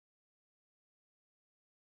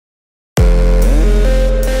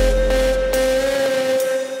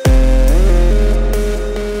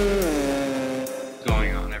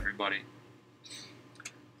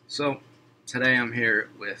So today I'm here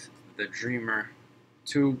with the Dreamer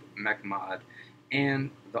Tube Mech Mod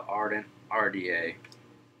and the Ardent RDA,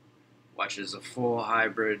 which is a full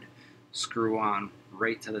hybrid screw-on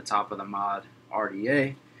right to the top of the mod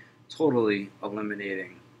RDA, totally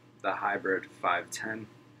eliminating the hybrid 510.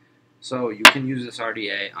 So you can use this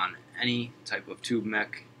RDA on any type of tube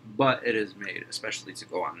mech, but it is made especially to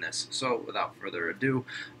go on this. So without further ado,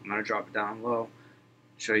 I'm going to drop it down low,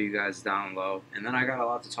 show you guys down low, and then I got a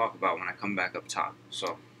lot to talk about when I come back up top.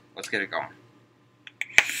 So let's get it going.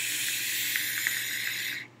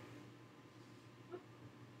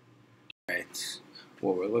 Alright,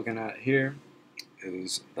 what we're looking at here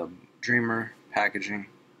is the Dreamer packaging.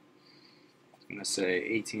 I'm going to say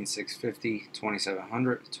 18650,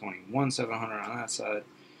 2700, 21700 on that side.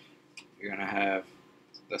 You're going to have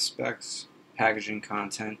the specs, packaging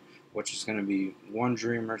content, which is going to be one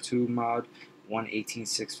Dreamer tube mod, one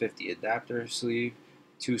 18650 adapter sleeve,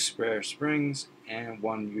 2 spare springs, and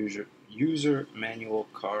one user manual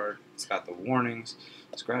card. It's got the warnings,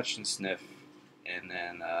 scratch and sniff, and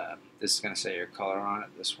then this is going to say your color on it.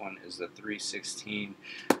 This one is the 316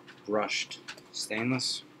 brushed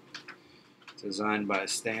stainless, designed by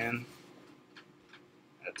Stan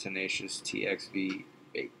at Tenacious TX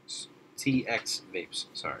Vapes.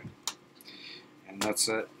 Sorry. And that's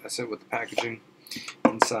it. That's it with the packaging.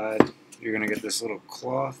 Inside, you're gonna get this little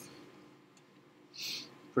cloth.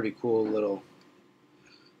 Pretty cool little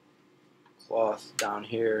cloth down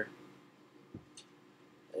here.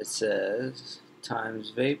 It says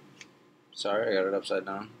Timesvape. Sorry, I got it upside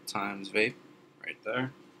down. Timesvape, right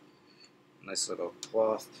there. Nice little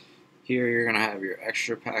cloth. Here you're gonna have your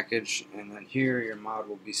extra package, and then here your mod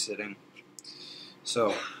will be sitting.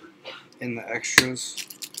 So in the extras,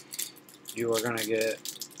 you are gonna get,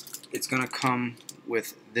 it's gonna come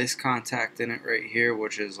with this contact in it right here,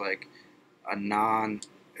 which is like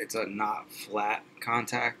it's a not flat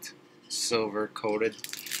contact, silver coated.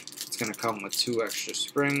 It's gonna come with 2 extra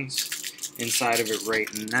springs. Inside of it right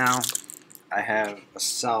now, I have a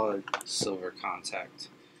solid silver contact.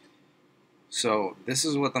 So this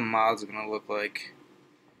is what the mod's gonna look like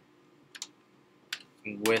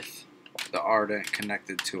with the Ardent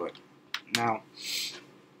connected to it. Now,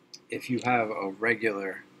 if you have a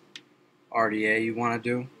regular RDA you want to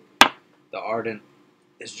do, the Ardent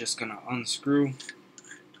is just going to unscrew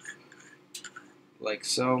like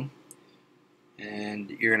so, and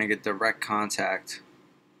you're going to get direct contact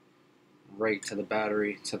right to the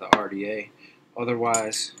battery, to the RDA.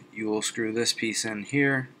 Otherwise, you will screw this piece in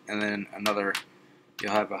here, and then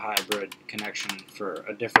you'll have a hybrid connection for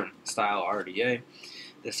a different style RDA.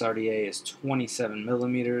 This RDA is 27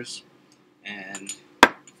 millimeters, and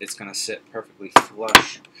it's going to sit perfectly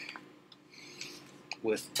flush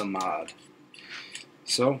with the mod.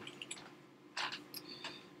 So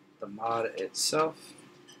the mod itself,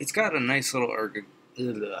 it's got a nice little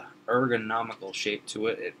ergonomical shape to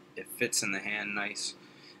it. It fits in the hand nice,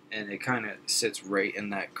 and it kind of sits right in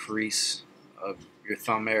that crease of your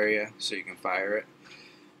thumb area so you can fire it.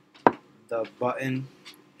 The button,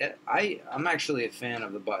 I'm actually a fan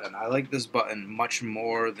of the button. I like this button much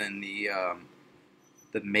more than the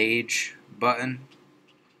Mage button,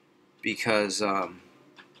 because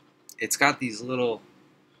it's got these little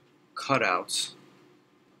cutouts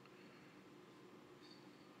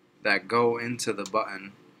that go into the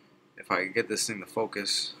button. If I could get this thing to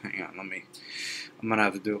focus, hang on, I'm gonna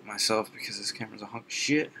have to do it myself because this camera's a hunk of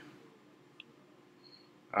shit.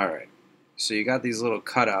 Alright, so you got these little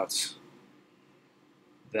cutouts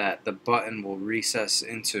that the button will recess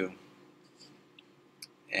into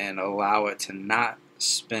and allow it to not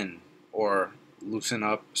spin or loosen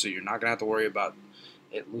up, so you're not gonna have to worry about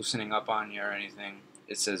it loosening up on you or anything.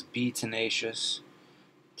 It says be tenacious,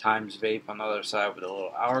 Timesvape on the other side with a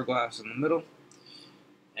little hourglass in the middle.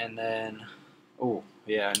 And then, oh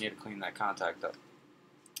yeah, I need to clean that contact up.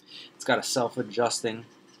 It's got a self-adjusting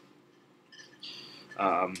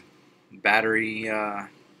battery. God,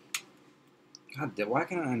 why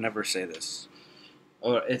can I never say this?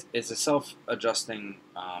 Oh, it's a self-adjusting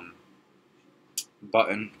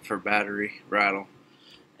button for battery rattle,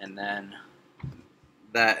 and then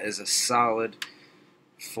that is a solid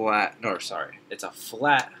flat. No, sorry, it's a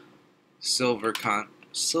flat silver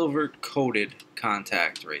coated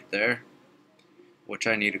contact right there, which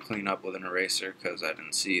I need to clean up with an eraser because I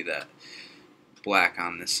didn't see that black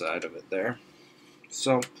on this side of it there.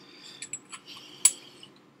 So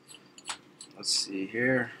let's see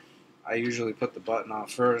here. I usually put the button on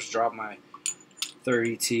first, drop my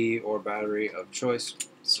 30T or battery of choice.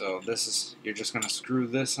 So this is, you're just going to screw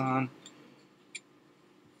this on,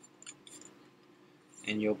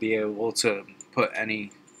 and you'll be able to put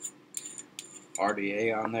any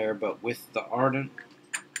RDA on there, but with the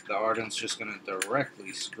Ardent's just going to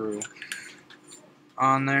directly screw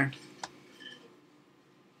on there.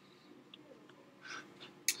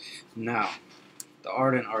 Now, the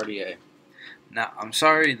Ardent RDA. Now, I'm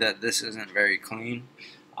sorry that this isn't very clean.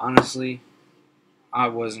 Honestly, I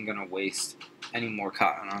wasn't going to waste any more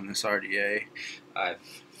cotton on this RDA. I've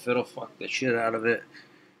fiddle fucked the shit out of it.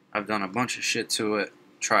 I've done a bunch of shit to it,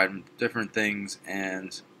 tried different things,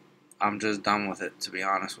 and I'm just done with it, to be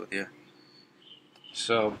honest with you.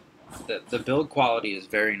 So, the build quality is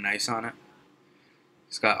very nice on it.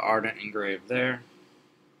 It's got Ardent engraved there.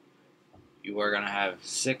 You are going to have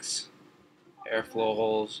 6 airflow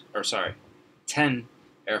holes, or sorry, 10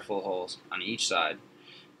 airflow holes on each side.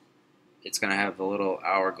 It's going to have the little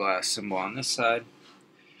hourglass symbol on this side.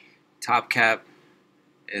 Top cap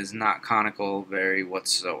is not conical very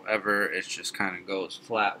whatsoever. It just kind of goes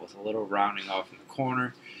flat with a little rounding off in the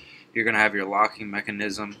corner. You're going to have your locking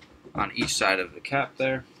mechanism on each side of the cap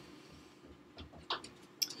there.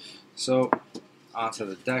 So, onto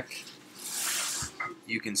the deck.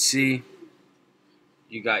 You can see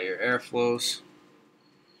you got your airflows.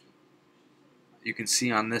 You can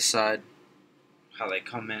see on this side how they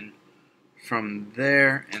come in from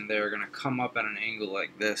there, and they're going to come up at an angle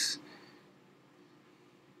like this.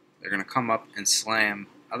 They're going to come up and slam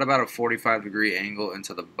at about a 45-degree angle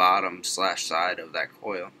into the bottom / side of that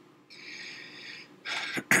coil.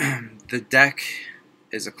 The deck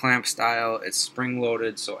is a clamp style. It's spring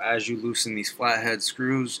loaded, so as you loosen these flathead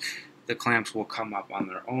screws, the clamps will come up on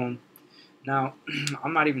their own. Now,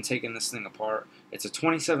 I'm not even taking this thing apart. It's a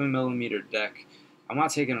 27mm deck. I'm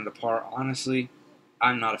not taking it apart. Honestly,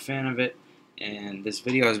 I'm not a fan of it, and this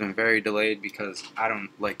video has been very delayed because I don't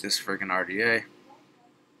like this friggin' RDA.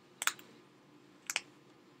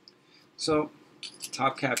 So,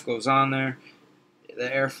 top cap goes on there. The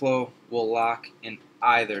airflow will lock in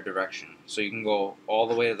either direction. So you can go all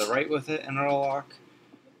the way to the right with it and it'll lock,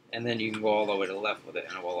 and then you can go all the way to the left with it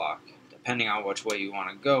and it will lock. Depending on which way you want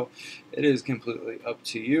to go, it is completely up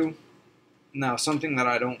to you. Now, something that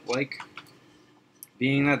I don't like,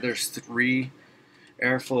 being that there's 3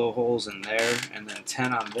 airflow holes in there and then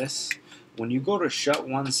 10 on this, when you go to shut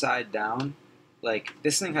one side down, like,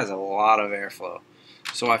 this thing has a lot of airflow.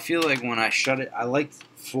 So I feel like when I shut it, I like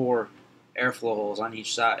 4 airflow holes on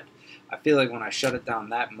each side. I feel like when I shut it down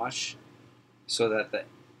that much, so that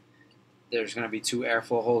there's going to be 2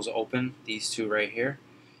 airflow holes open, these 2 right here,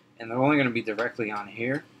 and they're only going to be directly on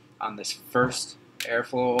here, on this first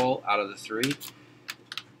airflow hole out of the 3.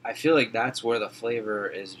 I feel like that's where the flavor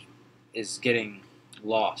is getting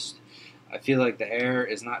lost. I feel like the air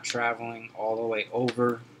is not traveling all the way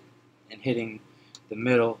over and hitting the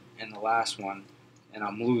middle and the last one, and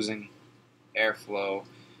I'm losing airflow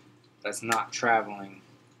that's not traveling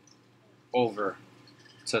over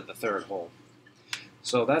to the 3rd hole.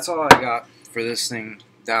 So that's all I got for this thing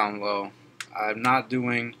down low. I'm not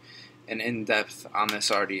doing an in-depth on this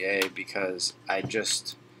RDA because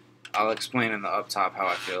I'll explain in the up top how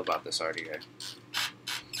I feel about this RDA.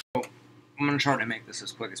 So I'm going to try to make this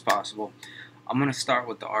as quick as possible. I'm going to start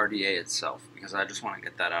with the RDA itself because I just want to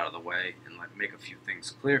get that out of the way and make a few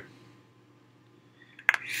things clear.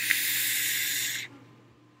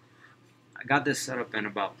 I got this set up in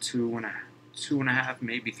about two and a half,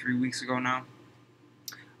 maybe 3 weeks ago now.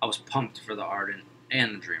 I was pumped for the Ardent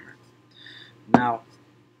and the Dreamer. Now,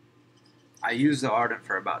 I used the Ardent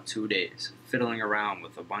for about 2 days, fiddling around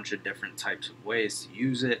with a bunch of different types of ways to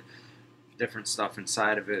use it, different stuff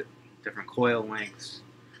inside of it, different coil lengths,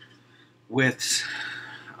 widths,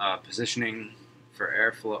 positioning for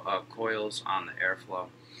airflow, coils on the airflow.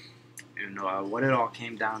 And what it all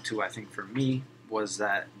came down to, I think for me, was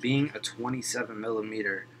that being a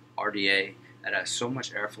 27mm RDA that has so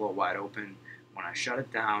much airflow wide open, when I shut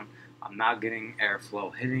it down, I'm not getting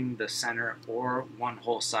airflow hitting the center or one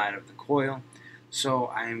whole side of the coil, so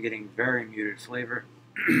I am getting very muted flavor.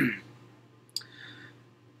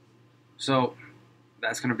 So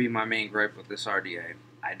that's going to be my main gripe with this RDA.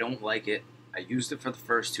 I don't like it. I used it for the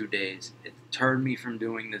first 2 days. It deterred me from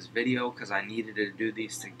doing this video because I needed to do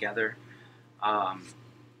these together.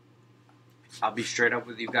 I'll be straight up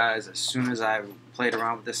with you guys. As soon as I played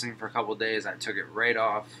around with this thing for a couple days, I took it right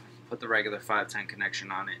off, put the regular 510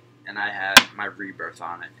 connection on it, and I had my rebirth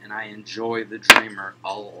on it. And I enjoy the Dreamer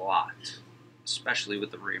a lot, especially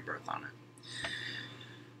with the rebirth on it.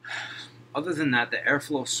 Other than that, the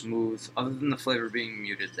airflow smooth. Other than the flavor being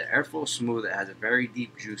muted, the airflow smooth. It has a very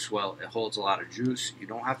deep juice well. It holds a lot of juice. You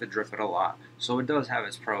don't have to drip it a lot. So it does have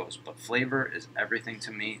its pros, but flavor is everything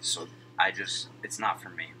to me, so it's not for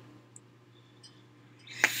me.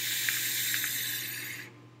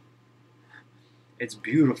 It's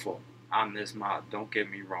beautiful on this mod, don't get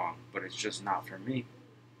me wrong, but it's just not for me.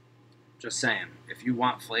 Just saying, if you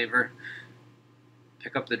want flavor,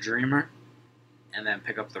 pick up the Dreamer and then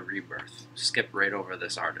pick up the Rebirth. Skip right over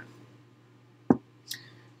this Ardent.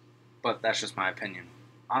 But that's just my opinion.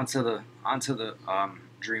 Onto the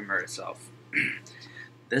Dreamer itself.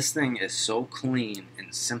 This thing is so clean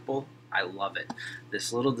and simple. I love it.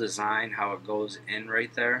 This little design, how it goes in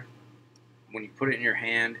right there, when you put it in your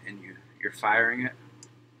hand and you're firing it,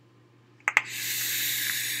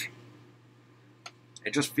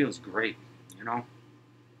 it just feels great, you know?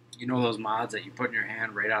 You know those mods that you put in your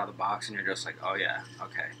hand right out of the box and you're just like, oh yeah,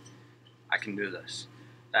 okay, I can do this.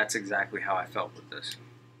 That's exactly how I felt with this.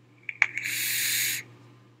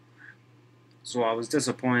 So I was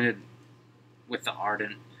disappointed with the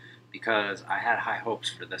Ardent because I had high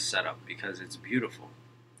hopes for this setup because it's beautiful.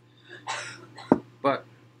 But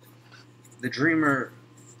the Dreamer,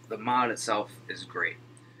 the mod itself is great.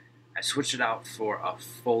 I switched it out for a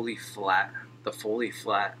fully flat,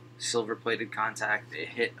 silver plated contact. It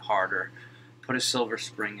hit harder. Put a silver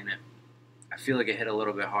spring in it. I feel like it hit a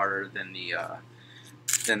little bit harder than the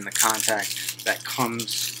contact that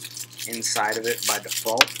comes inside of it by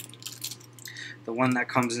default. The one that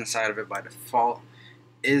comes inside of it by default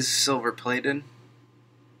is silver plated.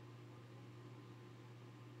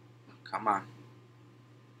 Come on.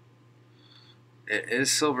 It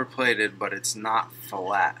is silver plated, but it's not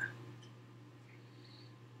flat.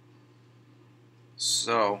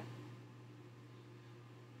 So,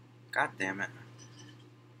 god damn it.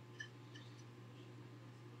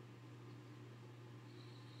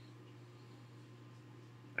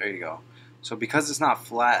 There you go. So because it's not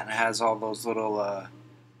flat and it has all those little,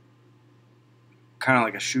 kind of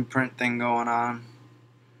like a shoe print thing going on,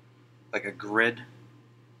 like a grid,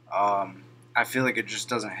 I feel like it just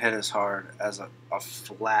doesn't hit as hard as a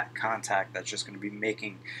flat contact that's just going to be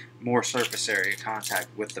making more surface area contact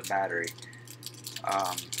with the battery.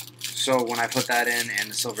 So when I put that in and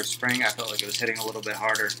the silver spring, I felt like it was hitting a little bit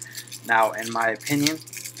harder. Now, in my opinion,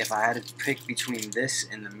 if I had to pick between this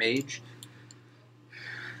and the Mage,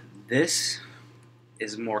 this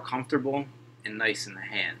is more comfortable and nice in the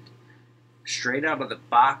hand. Straight out of the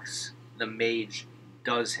box, the Mage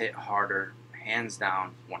does hit harder, hands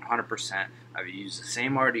down, 100%. I've used the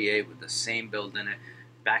same RDA with the same build in it,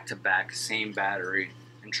 back to back, same battery,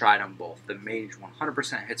 and tried them both. The Mage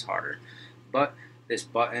 100% hits harder, but this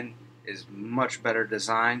button is much better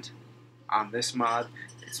designed on this mod.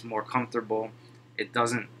 It's more comfortable. It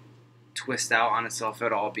doesn't twist out on itself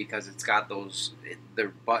at all because it's got those,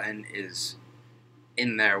 the button is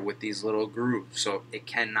in there with these little grooves, so it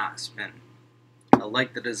cannot spin. I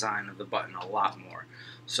like the design of the button a lot more.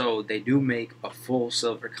 So they do make a full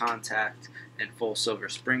silver contact and full silver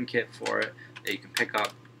spring kit for it that you can pick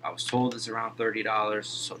up. I was told it's around $30,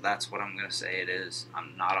 so that's what I'm going to say it is.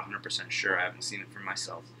 I'm not 100% sure. I haven't seen it for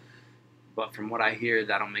myself. But from what I hear,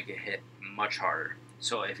 that'll make it hit much harder.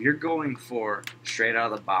 So if you're going for straight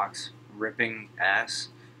out of the box, ripping ass,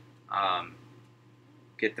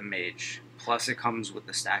 get the Mage. Plus it comes with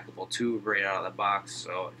the stackable tube right out of the box,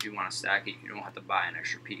 so if you want to stack it, you don't have to buy an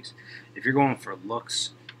extra piece. If you're going for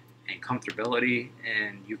looks and comfortability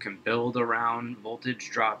and you can build around voltage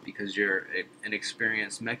drop because you're an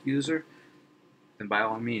experienced mech user, then by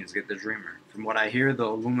all means get the Dreamer. From what I hear, the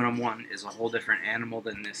aluminum one is a whole different animal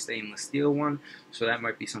than the stainless steel one, so that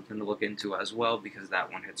might be something to look into as well because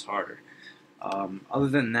that one hits harder. Other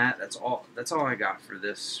than that, that's all I got for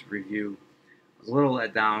this review. I was a little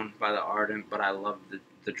let down by the Ardent, but I love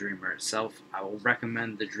the Dreamer itself. I will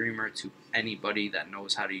recommend the Dreamer to anybody that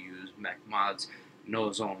knows how to use mech mods,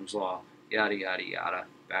 knows Ohm's law, yada yada yada,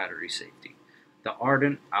 battery safety. The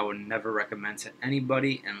Ardent I would never recommend to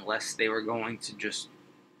anybody unless they were going to just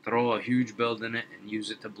throw a huge build in it and use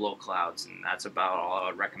it to blow clouds, and that's about all I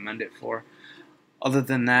would recommend it for. Other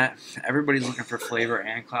than that, everybody's looking for flavor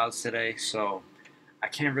and clouds today, so I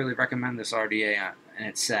can't really recommend this RDA, and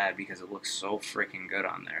it's sad because it looks so freaking good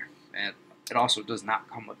on there. And it also does not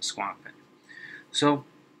come with a squonk pin. So,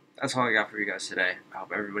 that's all I got for you guys today. I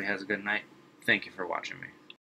hope everybody has a good night. Thank you for watching me.